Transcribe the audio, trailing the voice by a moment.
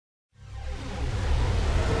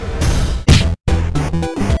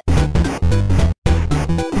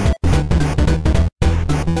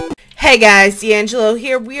Hey guys, D'Angelo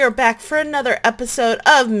here. We are back for another episode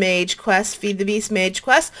of MageQuest, Feed the Beast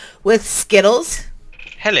MageQuest with Skiddles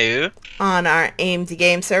Hello. on our Aim to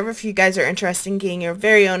Game server. If you guys are interested in getting your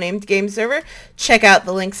very own Aim to Game server, check out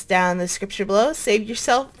the links down in the description below. Save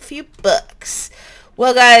yourself a few bucks.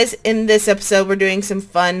 Well guys, in this episode we're doing some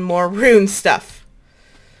fun, more rune stuff.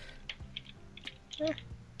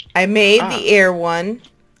 I made the air one.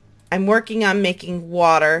 I'm working on making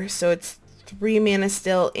water, so it's 3 mana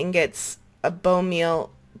still, ingots, a bone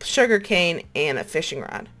meal, sugar cane, and a fishing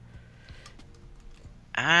rod.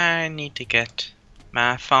 I need to get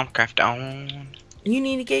my farmcraft on. You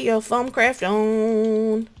need to get your farmcraft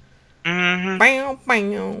on. Bam,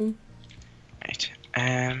 bam. Right.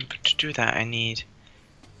 But to do that I need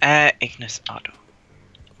Ignis Auto.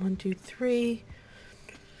 1, 2, 3.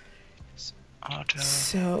 Auto.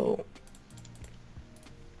 So,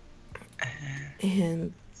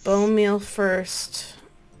 and bone meal first,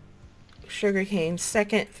 sugar cane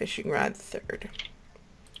second, fishing rod third.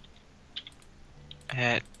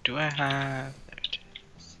 Do I have... There it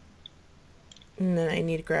is. And then I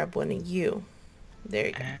need to grab one of you. There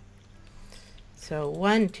you go. So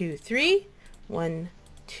 1, 2, 3. 1,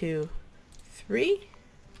 2, 3.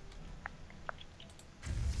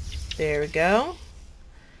 There we go.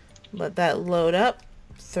 Let that load up.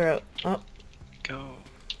 Throw up. Go.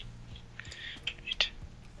 Right.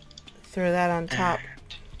 Throw that on top.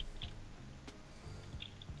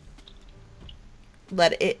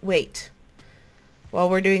 Let it wait. While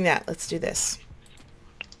we're doing that, let's do this.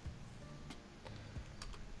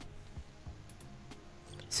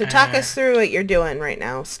 So talk us through what you're doing right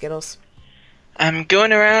now, Skiddles. I'm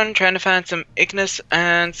going around trying to find some Ignis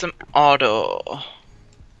and some Auto.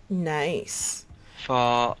 Nice.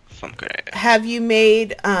 For farmcraft. Have you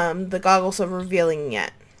made the goggles of revealing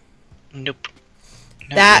yet? Nope.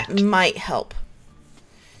 Not That yet. might help.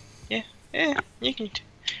 Yeah, you can...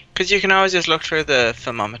 Because you can always just look through the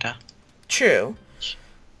thermometer. True.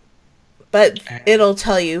 But it'll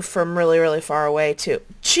tell you from really, really far away, too.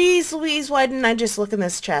 Jeez Louise, why didn't I just look in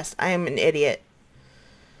this chest? I am an idiot.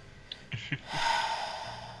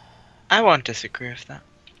 I won't disagree with that.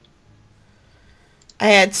 I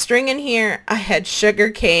had string in here. I had sugar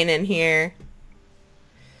cane in here.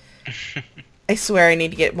 I swear I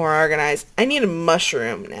need to get more organized. I need a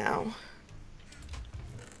mushroom now.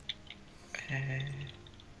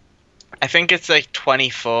 I think it's like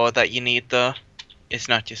 24 that you need though. It's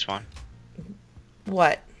not just one.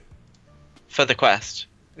 What? For the quest.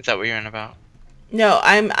 Is that what you're in about? No,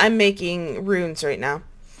 I'm making runes right now.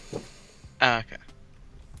 Oh, okay.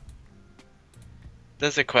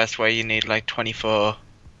 There's a quest where you need like 24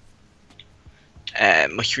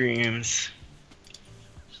 mushrooms.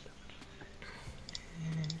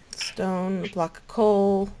 Stone, a block of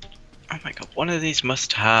coal. Oh my god, one of these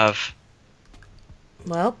must have...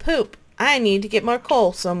 Well, poop. I need to get more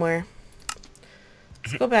coal somewhere.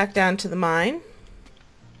 Let's go back down to the mine.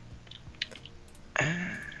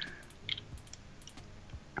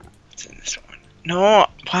 What's in this one? No,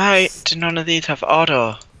 why do none of these have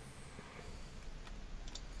auto?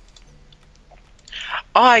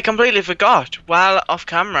 Oh, I completely forgot. While off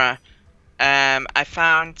camera, I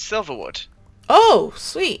found Silverwood. Oh,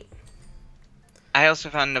 sweet. I also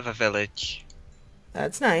found another village.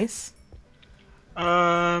 That's nice.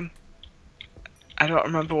 I don't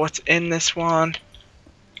remember what's in this one,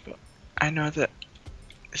 but I know that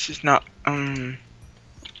this is not. Yeah,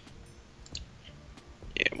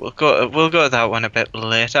 we'll go to that one a bit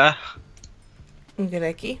later.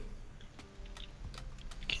 Okey-dokey.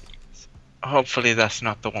 Hopefully that's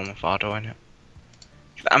not the one with auto in it.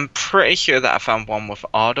 I'm pretty sure that I found one with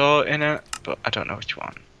auto in it, but I don't know which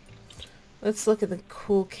one. Let's look at the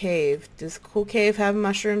cool cave. Does cool cave have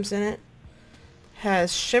mushrooms in it?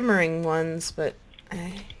 Has shimmering ones, but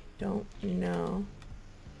I don't know.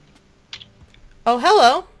 Oh,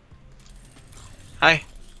 hello. Hi.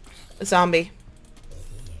 A zombie.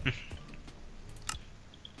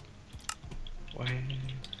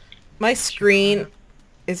 My screen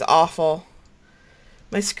is awful.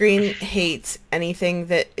 My screen hates anything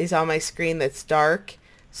that is on my screen that's dark,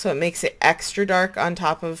 so it makes it extra dark on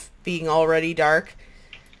top of being already dark.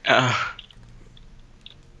 I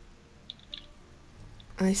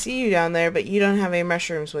see you down there, but you don't have any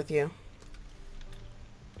mushrooms with you.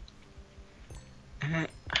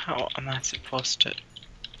 How am I supposed to?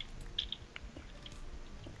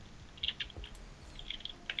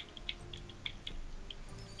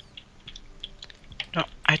 No,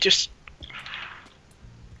 I just...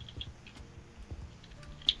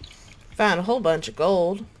 Found a whole bunch of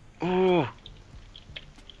gold. Ooh.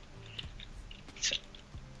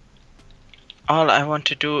 all I want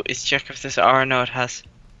to do is check if this R node has...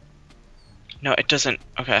 No, it doesn't.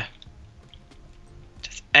 Okay.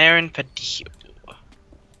 Does Aaron Padillo.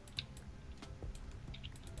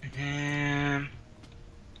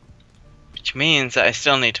 Which means that I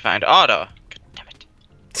still need to find Auto. God damn it.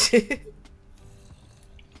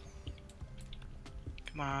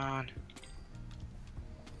 Come on.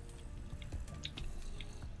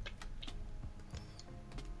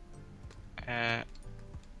 I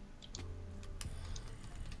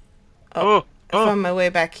found my way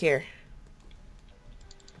back here.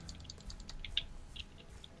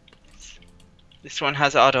 This one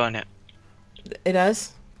has Auto in it. It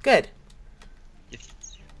does? Good.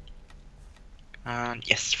 Yes.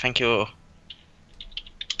 Yes, thank you.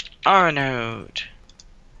 R node.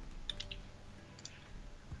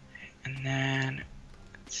 And then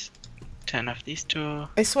let's turn off these two.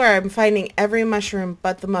 I swear I'm finding every mushroom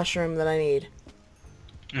but the mushroom that I need.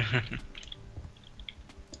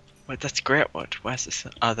 Wait, that's great wood. Where's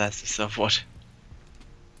the oh, there's the silver wood.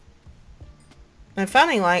 I'm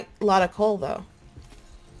finding like a lot of coal though.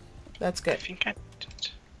 That's good. I think I did.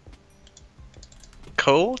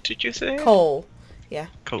 Coal, did you say? Coal. Yeah.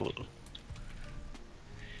 Coal.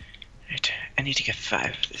 Right, I need to get 5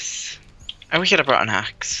 of this. I wish I'd have brought an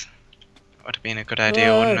axe. That would have been a good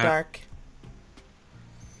idea, wouldn't it? Dark.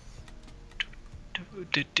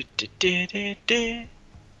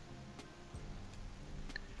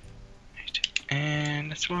 Right,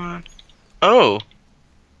 and this one. Oh!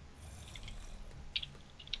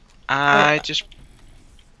 I just...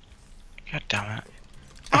 God damn it.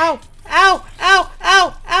 Ow! Ow! Ow!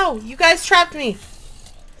 Ow! Ow! You guys trapped me!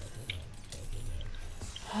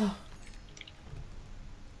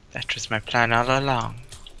 That was my plan all along.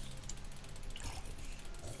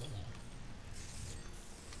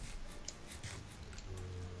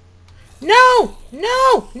 No!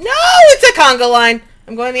 No! No! It's a conga line!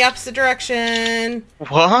 I'm going the opposite direction.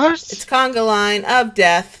 What? It's conga line of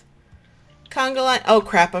death. Conga line. Oh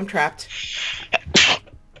crap, I'm trapped.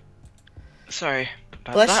 Sorry.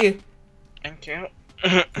 About Bless that. you. Thank you.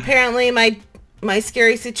 Apparently my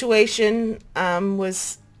scary situation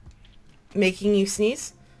was making you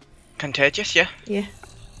sneeze. Contagious, yeah? Yeah.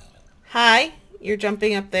 Hi, you're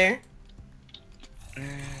jumping up there. Okay,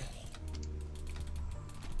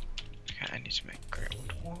 I need to make a great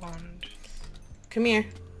wand. Come here.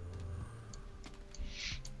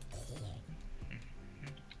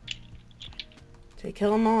 Did I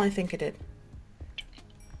kill them all? I think I did.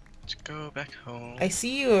 Let's go back home. I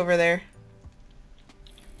see you over there.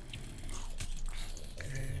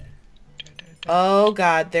 Oh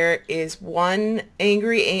god, there is one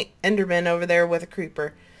angry Enderman over there with a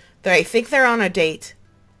creeper. I think they're on a date.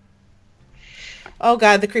 Oh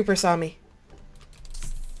god, the creeper saw me.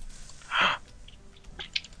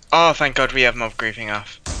 Oh, thank god we have mob griefing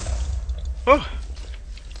off. Oh!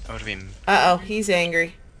 That would have been... Uh-oh, he's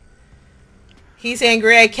angry. He's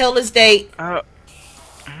angry, I killed his date. Oh.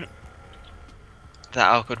 That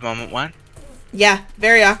awkward moment when? Yeah,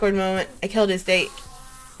 very awkward moment. I killed his date.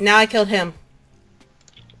 Now I killed him.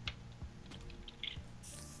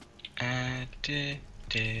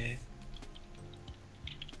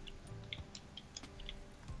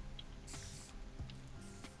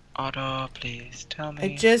 Auto, please tell me.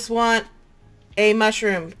 I just want a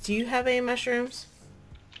mushroom. Do you have any mushrooms?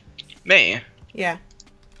 Me? Yeah.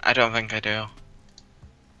 I don't think I do.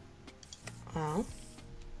 Oh.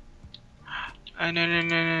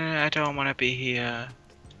 No, I don't want to be here.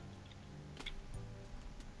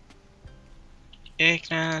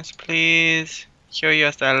 Ignis, please. Show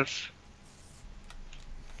yourself.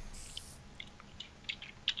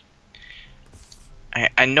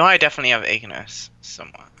 I know I definitely have Ignis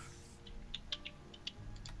somewhere.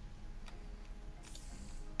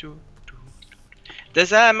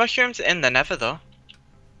 There's mushrooms in the Nether though.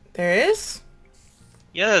 There is?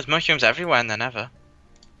 Yeah, there's mushrooms everywhere in the Nether.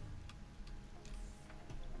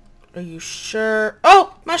 Are you sure?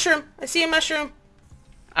 Oh! Mushroom! I see a mushroom!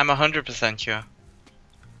 I'm 100% sure.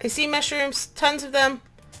 I see mushrooms. Tons of them.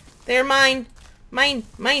 They're mine. Mine.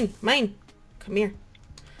 Mine. Mine. Come here.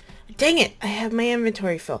 Dang it! I have my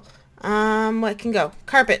inventory full. What can go?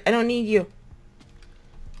 Carpet. I don't need you.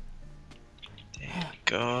 There you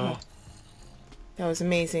go. That was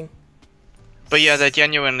amazing. But yeah, they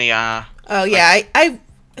genuinely are. Oh yeah, I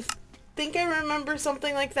think I remember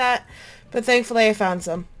something like that. But thankfully I found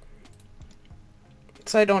some.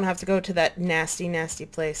 So I don't have to go to that nasty, nasty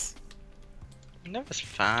place. Nether's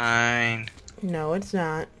fine. No, it's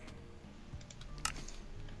not.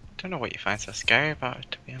 Don't know what you find so scary about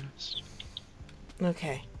it, to be honest.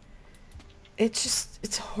 Okay.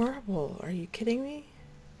 It's horrible. Are you kidding me?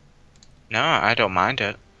 No, I don't mind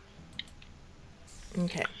it.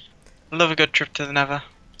 Okay. Love a good trip to the Nether.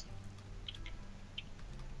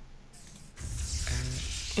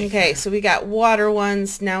 Okay, so we got water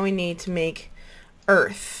ones. Now we need to make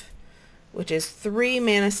earth, which is 3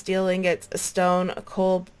 mana steel ingots, a stone, a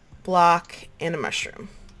coal block, and a mushroom.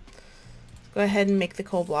 Go ahead and make the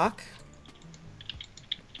coal block.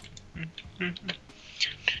 And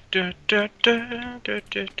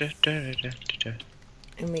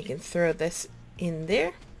we can throw this in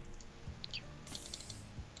there.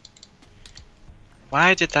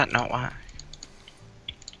 Why did that not work?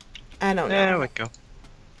 I don't know. There we go.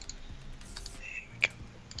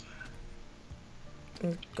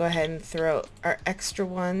 And go ahead and throw our extra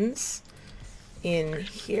ones in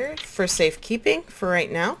here for safekeeping for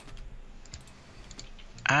right now.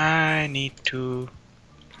 I need to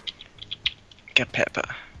get pepper.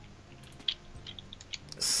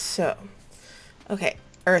 So, okay,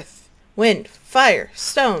 earth, wind, fire,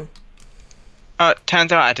 stone.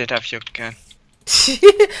 Turns out I did have sugarcane.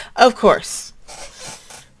 Of course.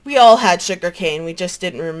 We all had sugarcane, we just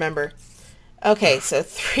didn't remember. Okay, so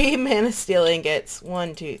 3 mana steel ingots.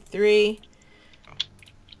 1, 2, 3.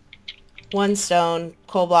 1 stone,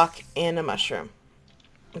 coal block, and a mushroom.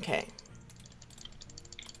 Okay.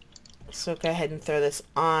 So go ahead and throw this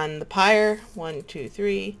on the pyre. 1, 2,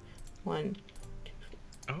 3. 1,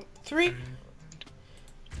 2, 3.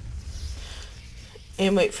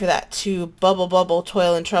 And wait for that to bubble, bubble,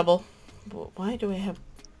 toil and trouble. Why do I have...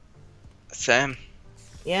 Same.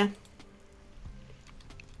 Yeah.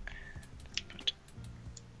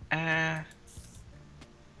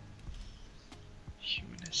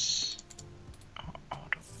 Humanist.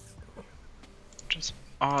 Auto. Just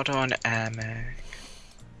auto and amag.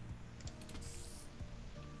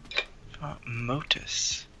 For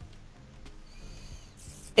Motus.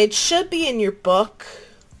 It should be in your book.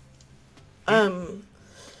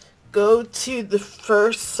 Go to the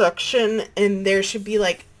first section and there should be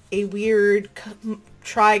like a weird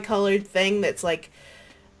tri-colored thing that's like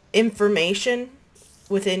information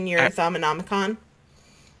within your Thaumonomicon.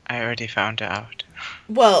 I already found it out.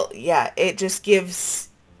 Well, yeah, it just gives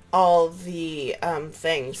all the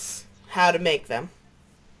things, how to make them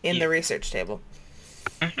in the research table.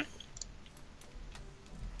 Mm-hmm.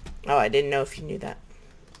 Oh, I didn't know if you knew that.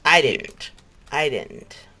 I didn't. I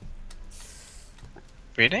didn't.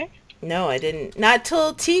 Really? No, I didn't. Not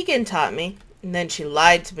till Tegan taught me. And then she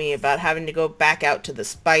lied to me about having to go back out to the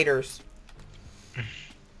spiders.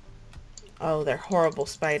 Oh, they're horrible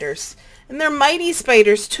spiders. And they're mighty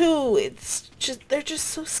spiders, too. It's just, they're just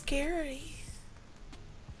so scary.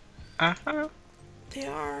 Uh-huh. They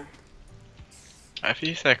are. Whatever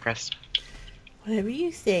you say, Christa. Whatever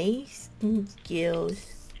you say, Skiddles.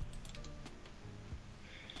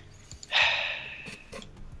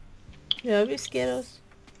 You love your Skiddles?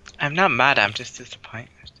 I'm not mad, I'm just disappointed.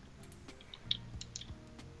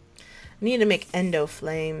 I need to make endo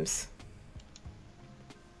flames.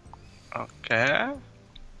 Okay.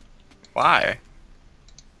 Why?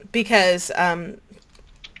 Because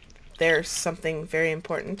there's something very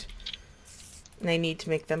important. And I need to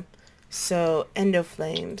make them. So, endo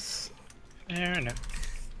flames. Fair enough.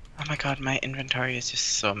 Oh my god, my inventory is just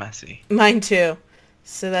so messy. Mine too.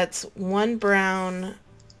 So that's 1 brown,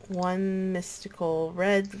 1 mystical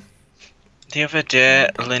red. The other day,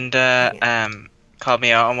 Linda called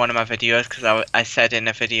me out on one of my videos because I said in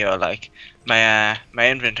a video like my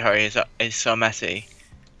inventory is so messy,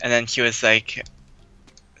 and then she was like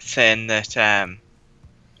saying that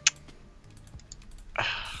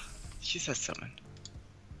she said something.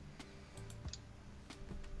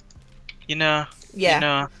 You know. Yeah. You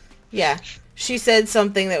know. Yeah. She said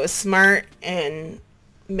something that was smart and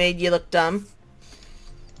made you look dumb.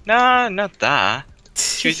 No, not that.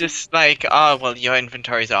 She was just like, oh, well, your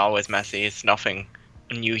inventories are always messy. It's nothing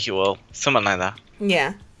unusual. Something like that.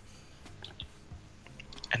 Yeah.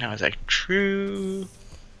 And I was like, true.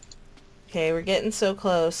 Okay, we're getting so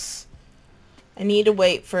close. I need to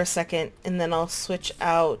wait for a second, and then I'll switch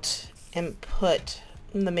out and put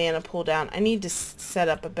the mana pool down. I need to set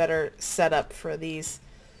up a better setup for these.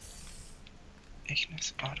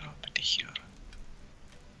 Ignis auto Botania.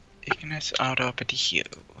 Ignis auto Botania.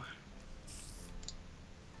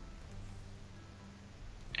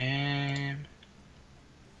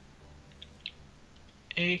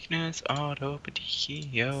 Ignis auto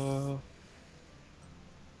Botania.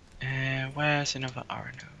 Where's another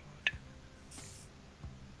R node?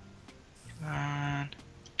 Come on.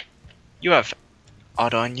 You have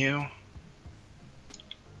auto on you.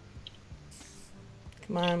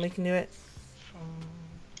 Come on, we can do it.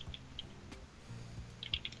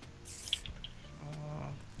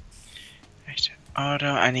 auto.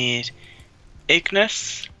 I need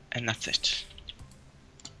Ignis, and that's it.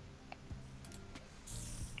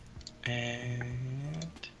 And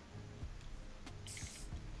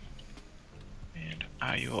where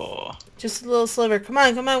are you all? Just a little sliver. Come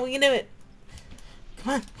on, come on, we can do it.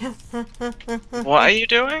 Come on. What are you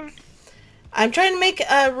doing? I'm trying to make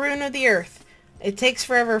a rune of the earth. It takes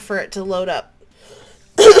forever for it to load up.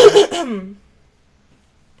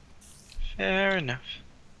 Fair enough.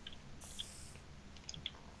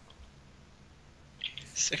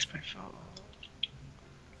 6.4.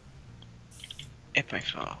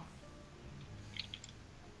 8.4.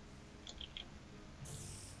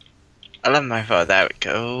 11.4. There we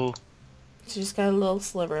go. It's just got a little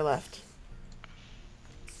sliver left.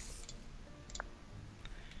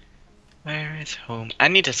 Where is home? I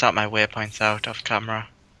need to sort my waypoints out off camera.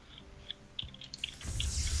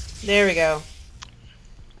 There we go.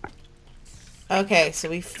 Okay,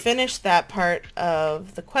 so we finished that part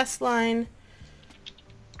of the quest line.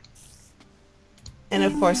 And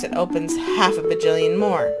of course it opens half a bajillion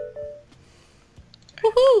more.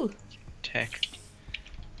 Woohoo! Tick.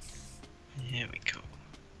 Here we go.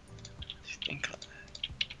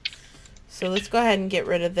 So let's go ahead and get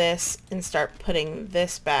rid of this and start putting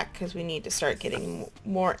this back because we need to start getting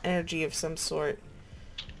more energy of some sort.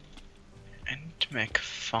 I need to make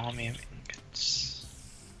farmium ingots.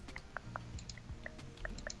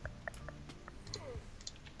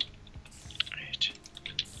 Right.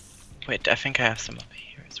 Wait, I think I have some up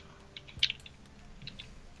here as well.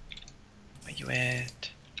 Where you at?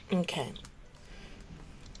 Okay.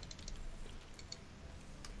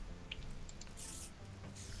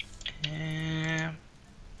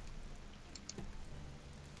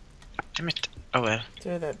 Damn it. Oh well.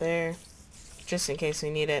 Throw that there, just in case we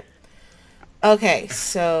need it. Okay,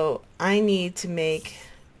 so I need to make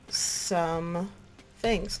some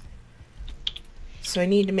things. So I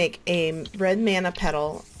need to make a red mana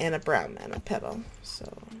petal and a brown mana petal.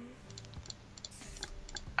 So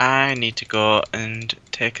I need to go and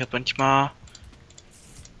take a bunch more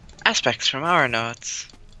aspects from our notes.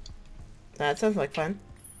 that sounds like fun.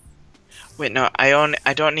 Wait, no, I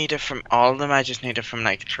don't need it from all of them. I just need it from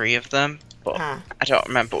like 3 of them, but I don't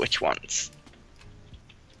remember which ones.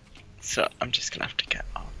 So I'm just gonna have to get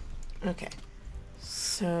on. Okay.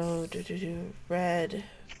 So red.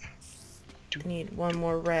 I need one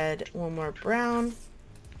more red, one more brown,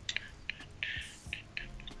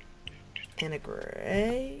 and a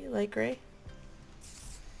gray, light gray.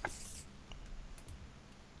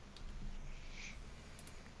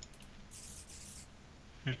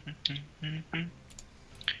 Right.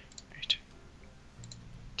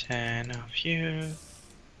 10 of you.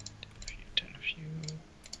 10 of you.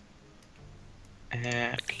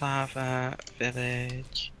 Lava,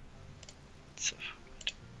 village. So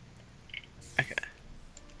forth. Okay.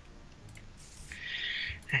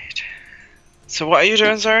 Right. So what are you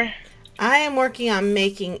doing, sorry? I am working on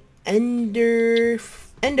making endo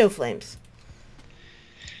flames.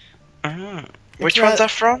 Which one's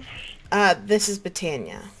that from? This is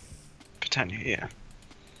Botania. Botania, yeah.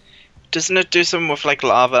 Doesn't it do something with like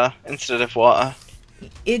lava instead of water?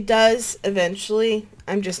 It does eventually.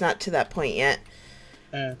 I'm just not to that point yet.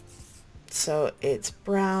 So it's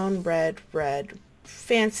brown, red, red,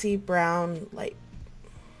 fancy brown, light.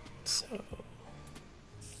 So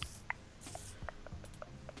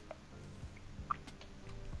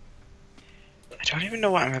I don't even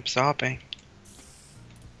know what I'm absorbing.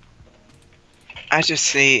 I just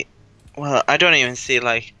see, well, I don't even see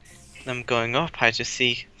like them going up. I just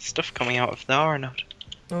see stuff coming out of the ore node.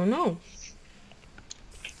 oh no.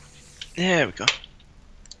 There we go.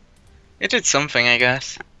 It did something, I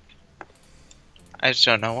guess. I just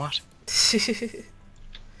don't know what.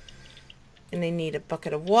 And they need a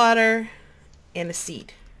bucket of water and a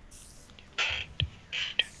seed.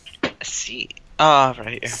 A seed? Oh,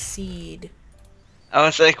 right here. Seed. I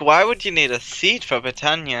was like, why would you need a seed for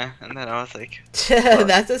Botania? And then I was like...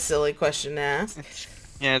 That's a silly question to ask.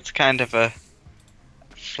 Yeah, it's kind of a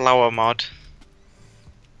flower mod.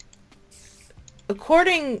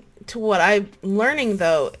 According to what I'm learning,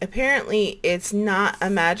 though, apparently it's not a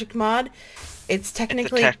magic mod. It's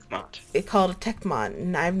technically it's a tech mod. It's called a tech mod,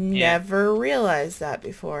 and I've never realized that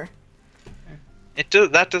before.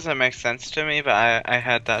 That doesn't make sense to me, but I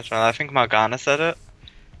heard that as well. I think Morgana said it.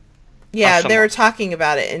 Yeah, they were talking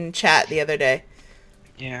about it in chat the other day.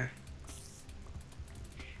 Yeah.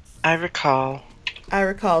 I recall. I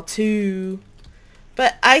recall too.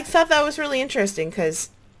 But I thought that was really interesting because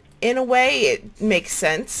in a way it makes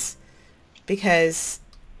sense because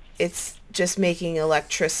it's just making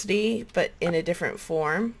electricity but in a different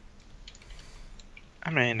form.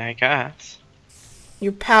 I mean, I guess.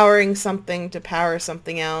 You're powering something to power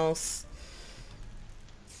something else.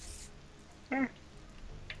 I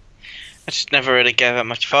just never really gave it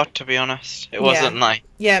much thought, to be honest. It wasn't like...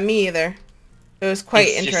 Yeah, me either. It was quite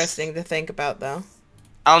It's interesting to think about, though.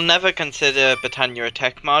 I'll never consider Botania a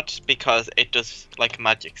tech mod because it does, like,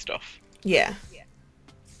 magic stuff. Yeah.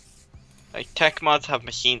 Like, tech mods have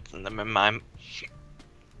machines in them in my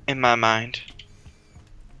mind.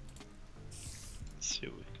 So,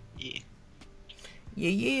 yeah.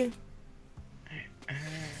 Yeah.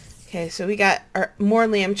 Okay, so we got our more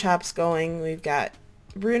lamb chops going. We've got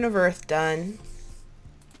Rune of Earth done.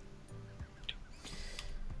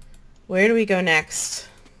 Where do we go next?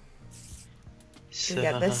 So we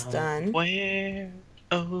got this done. Where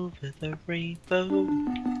over the rainbow?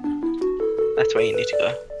 That's where you need to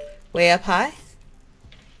go. Way up high?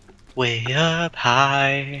 Way up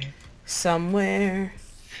high. Somewhere.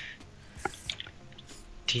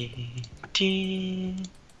 Dee, dee.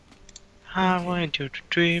 I want you to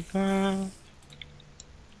dream of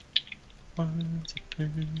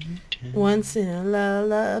Once in a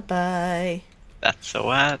lullaby. That's a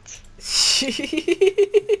what?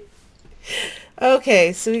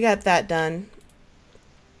 Okay, so we got that done.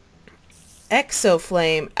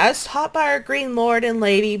 Exoflame. As taught by our Green Lord and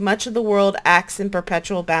Lady, much of the world acts in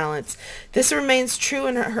perpetual balance. This remains true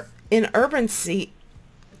in urbancy,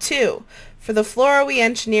 too. For the flora we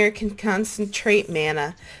engineer can concentrate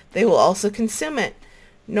mana. They will also consume it.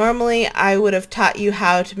 Normally, I would have taught you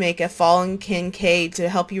how to make a fallen Kincaid to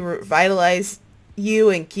help you revitalize you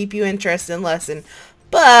and keep you interested in lesson,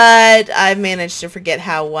 but I've managed to forget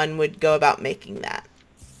how one would go about making that.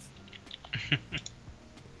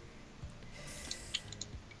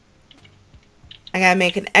 I gotta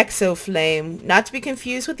make an exoflame, not to be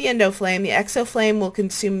confused with the endoflame. The exoflame will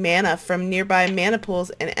consume mana from nearby mana pools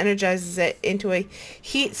and energizes it into a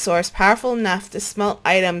heat source powerful enough to smelt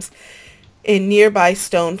items in nearby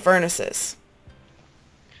stone furnaces.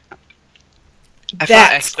 I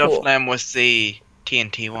That's thought cool. Exoflame was the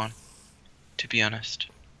TNT one, to be honest.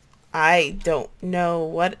 I don't know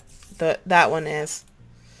what that one is.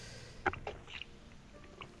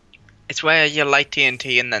 It's where you light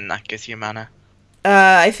TNT and then that gives you mana.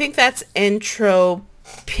 I think that's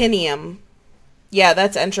Entropinium. Yeah,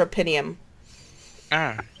 that's Entropinium.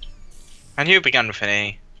 Ah. I knew it began with an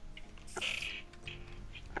A.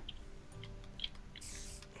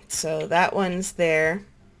 So that one's there.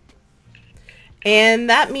 And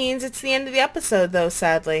that means it's the end of the episode, though,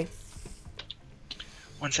 sadly.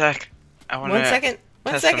 One sec. I want One second.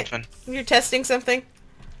 something. You're testing something?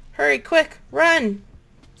 Hurry, quick, run!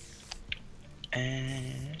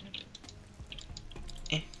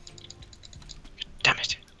 Damn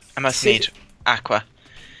it. I must need aqua.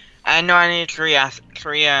 I know I need three of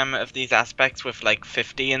these aspects with like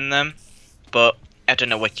 50 in them, but I don't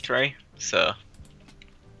know which three, so...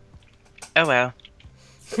 Oh well.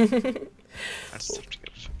 That's tough to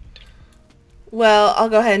go find. Well, I'll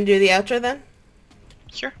go ahead and do the outro then.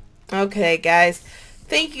 Sure. Okay, guys.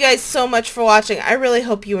 Thank you guys so much for watching. I really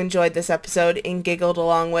hope you enjoyed this episode and giggled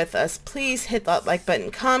along with us. Please hit that like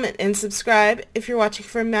button, comment, and subscribe. If you're watching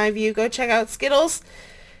from my view, go check out Skiddles.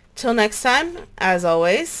 Till next time, as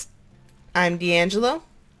always, I'm D'Angelo.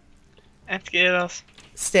 And Skiddles.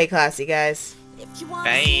 Stay classy, guys.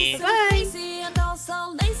 Bye. Bye.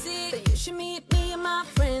 You should meet me and my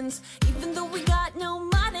friends. Even though we got no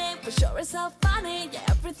money, for sure it's so funny. Yeah,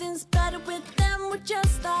 everything's better with them. We're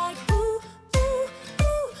just like, ooh, ooh,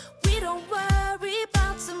 ooh. We don't worry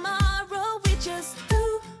about tomorrow. We just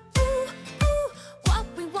ooh, ooh, ooh. What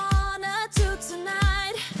we wanna do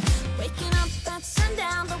tonight. Waking up at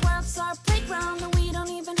sundown, the world's our playground, and we don't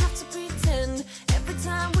even have to pretend. Every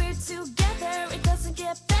time we're together, it doesn't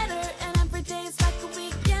get better.